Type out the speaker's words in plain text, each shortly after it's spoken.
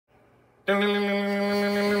I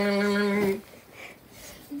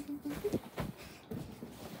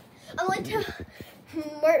went to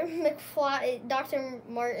Martin McFly, Dr.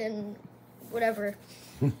 Martin, whatever.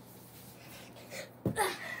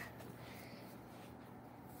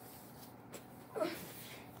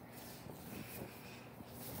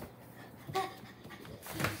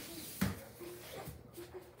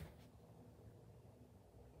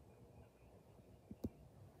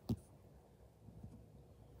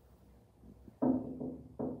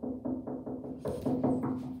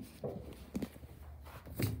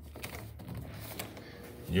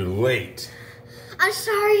 You're late. I'm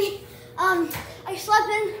sorry. I slept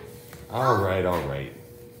in. All right.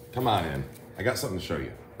 Come on in. I got something to show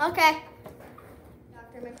you. Okay.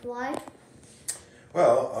 Dr. McFly.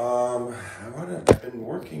 Well, I've been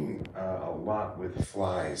working a lot with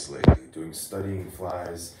flies lately, studying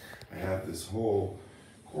flies. I have this whole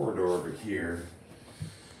corridor over here.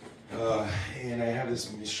 And I have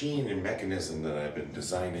this machine and mechanism that I've been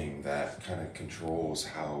designing that kind of controls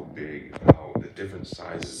how the different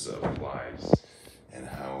sizes of flies, and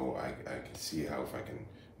how I can see how if I can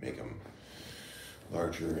make them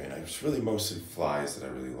larger. And it's really mostly flies that I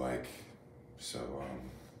really like. So,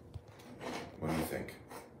 what do you think?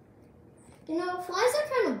 You know, flies are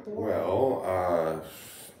kind of boring. Well,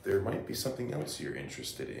 there might be something else you're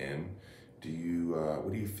interested in.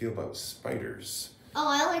 What do you feel about spiders? Oh,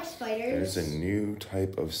 I like spiders. There's a new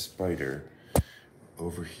type of spider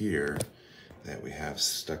over here that we have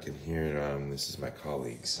stuck in here. This is my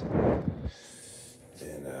colleague's.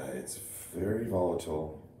 And it's very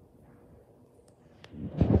volatile.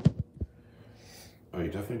 Oh, you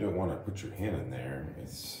definitely don't want to put your hand in there.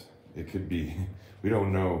 It could be, we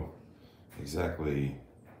don't know exactly,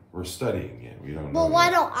 we're studying it. We don't know. Well, why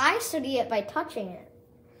yet. don't I study it by touching it?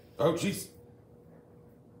 Oh, jeez.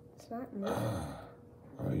 It's not me.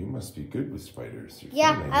 Oh, you must be good with spiders.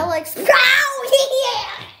 Yeah, I like spiders.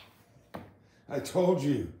 Oh, yeah! I told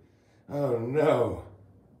you. Oh, no.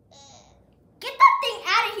 Get that thing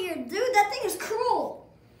out of here, dude. That thing is cruel.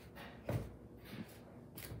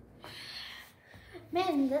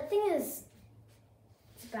 Man, that thing is...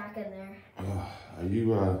 It's back in there. Are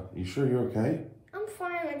you sure you're okay? I'm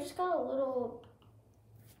fine. I just got a little...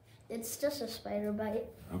 It's just a spider bite.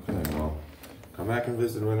 Okay, well, come back and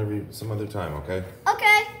visit some other time, okay?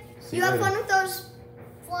 Okay. See You you have later. fun with those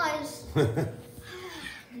flies.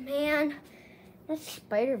 Man, that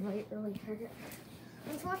spider bite really hurt.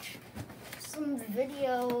 Let's watch some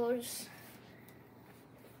videos.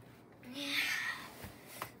 Yeah.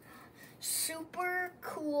 Super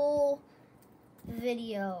cool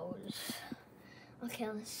videos. Okay,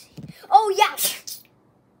 let's see. Oh, yeah.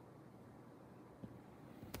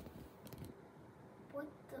 What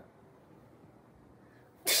the?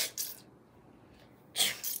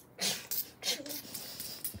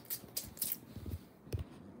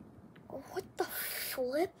 What the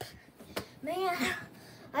flip? Man,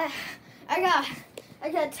 I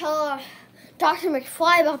gotta tell Dr.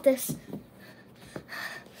 McFly about this.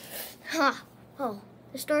 Huh. Oh,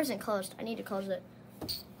 this door isn't closed. I need to close it.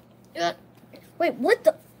 Wait, what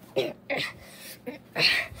the? What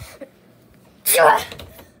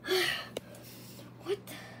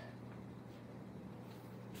the?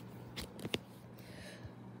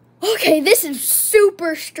 Okay, this is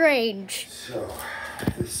super strange. So,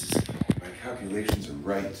 my calculations are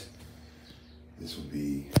right. This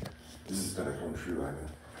is gonna come true.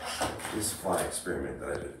 This fly experiment that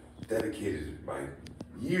I've dedicated my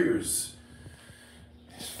years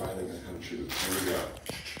is finally gonna come true. Here we go.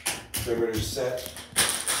 Perimeter set.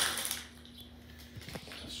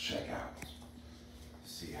 Let's check out.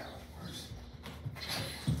 See how it works.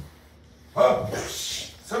 Oh,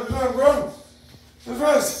 something's on run.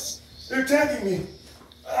 Russ, they're attacking me.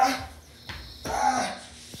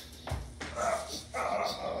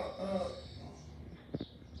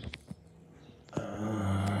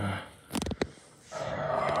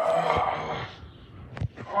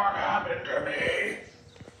 What happened to me?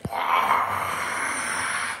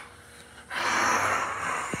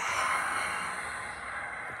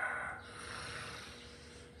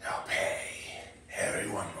 They'll pay.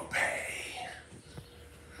 Everyone will pay.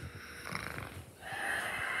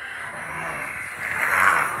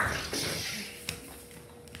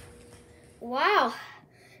 Wow,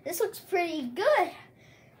 this looks pretty good.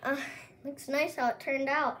 Looks nice how it turned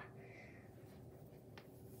out.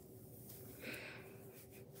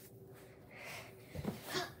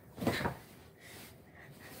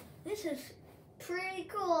 This is pretty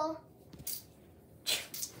cool.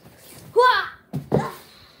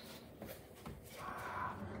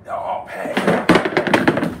 They'll all pay.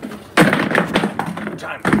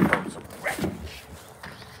 Time to throw some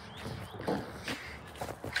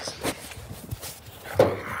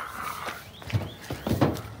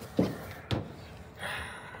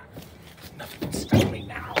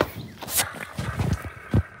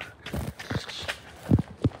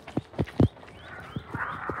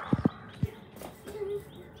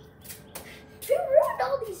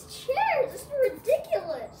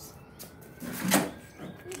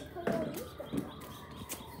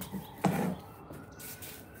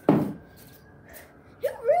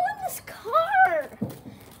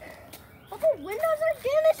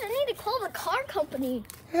company.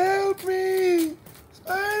 Help me!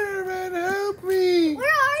 Spider-Man, help me! Where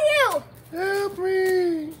are you? Help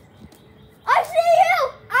me! I see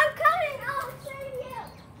you! I'm coming! I'll save you!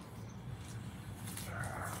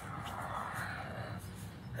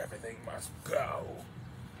 Everything must go.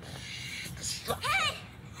 Hey!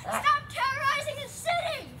 Stop terrorizing the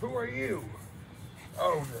city! Who are you?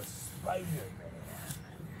 Oh, the Spider-Man.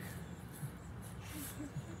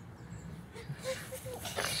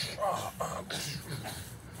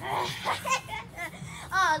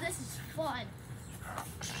 Oh, this is fun.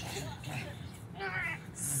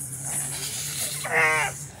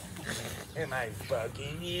 Am I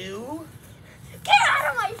bugging you? Get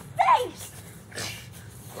out of my face!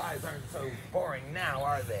 Flies aren't so boring now,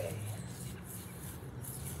 are they?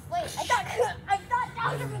 Wait, I thought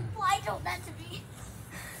Dr. McFly told that to me.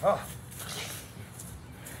 Oh.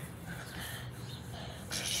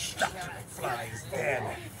 Dr. McFly is dead.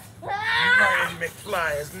 Martin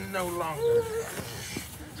McFly is no longer.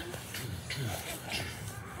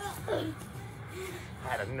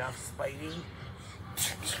 Had enough, Spidey?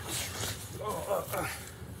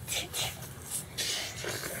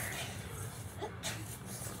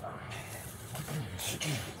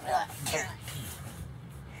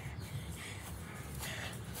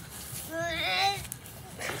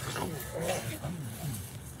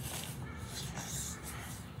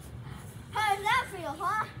 How does that feel,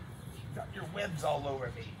 huh? Got your webs all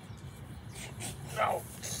over me. No.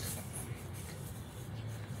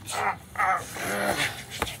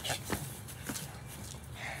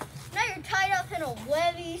 Now you're tied up in a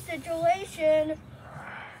webby situation.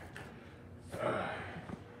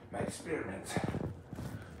 My experiment.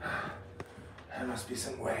 There must be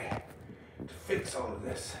some way to fix all of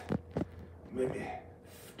this. Maybe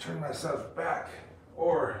turn myself back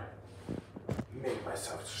or make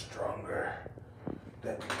myself stronger.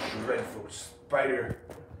 That dreadful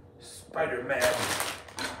Spider-Man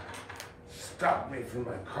stopped me from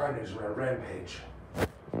my carnage when I rampage.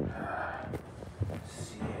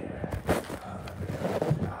 See here.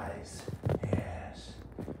 Eyes. Yes.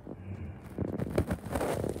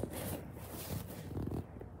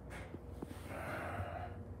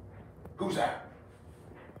 Who's that?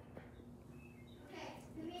 Okay,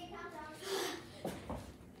 give me a countdown.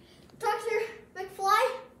 Dr. McFly?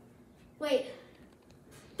 Wait,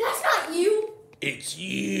 that's not you! It's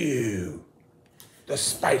you, the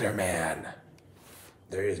Spider-Man.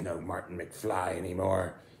 There is no Martin McFly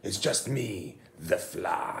anymore. It's just me, the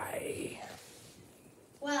Fly.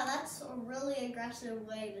 Wow, that's a really aggressive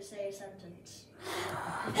way to say a sentence.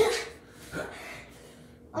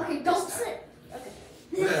 Okay, don't sit. Okay.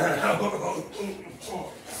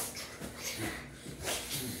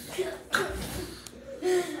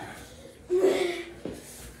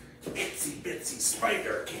 Itsy bitsy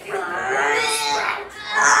spider came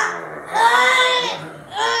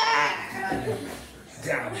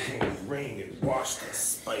down came the rain and washed the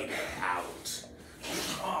spider out.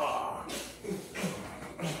 Oh.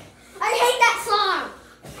 I hate that song!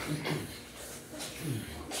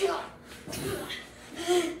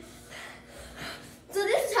 So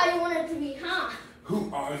this is how you want it to be, huh? Who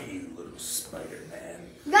are you, little Spider-Man?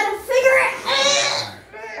 You gotta figure it out!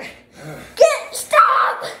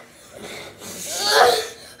 Stop!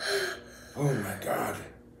 Oh my God.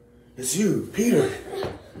 It's you, Peter.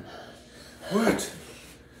 What?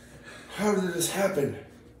 How did this happen?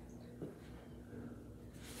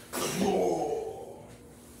 Oh.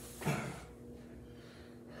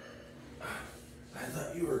 I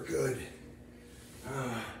thought you were good.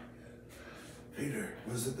 Peter,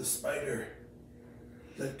 was it the spider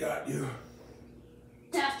that got you?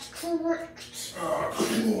 That's correct.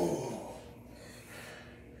 Oh.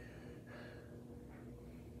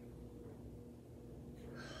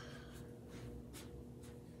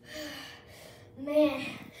 Man,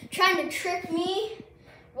 trying to trick me?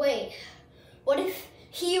 Wait, what if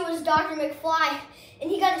he was Dr. McFly and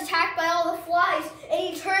he got attacked by all the flies and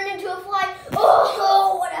he turned into a fly?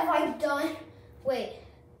 Oh, what have I done? Wait.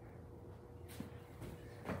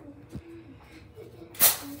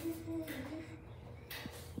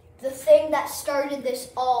 The thing that started this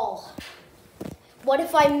all. What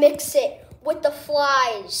if I mix it with the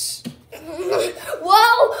flies?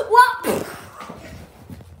 Whoa, whoa!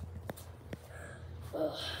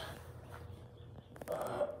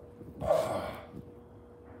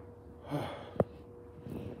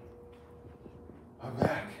 I'm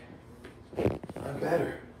back. I'm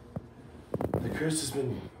better. The curse has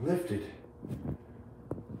been lifted.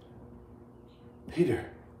 Peter,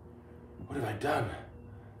 what have I done?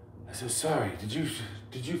 I'm so sorry. Did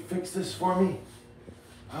you fix this for me?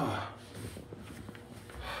 Oh.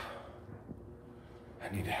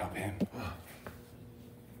 I need to help him.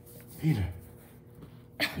 Peter,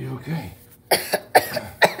 are you okay?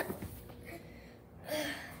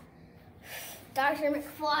 Dr.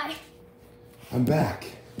 McFly. I'm back.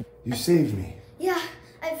 You saved me. Yeah,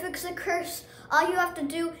 I fixed the curse. All you have to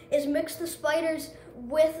do is mix the spiders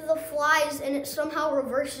with the flies and it somehow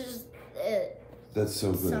reverses it. That's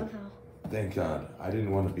so good. Somehow. Thank God. I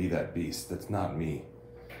didn't want to be that beast. That's not me.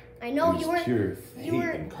 I know It was you were pure hate were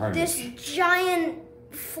and carnage. this giant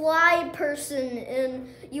fly person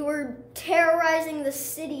and you were terrorizing the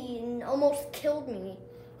city and almost killed me.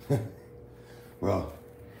 Well,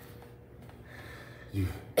 you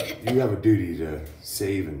have a duty to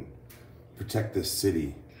save and protect this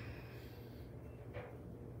city.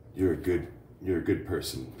 You're a good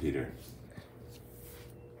person, Peter.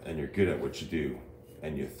 And you're good at what you do.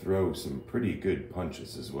 And you throw some pretty good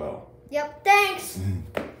punches as well. Yep, thanks.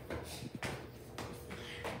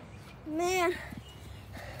 Man.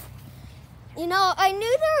 You know, I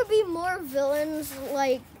knew there would be more villains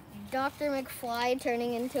like Dr. McFly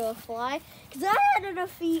turning into a fly. Because I had to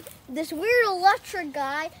defeat this weird electric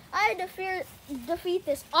guy. I had to defeat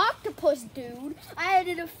this octopus dude. I had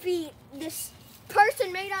to defeat this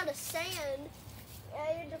person made out of sand.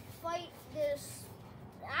 I had to fight this,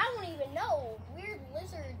 I don't even know, weird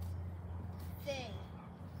lizard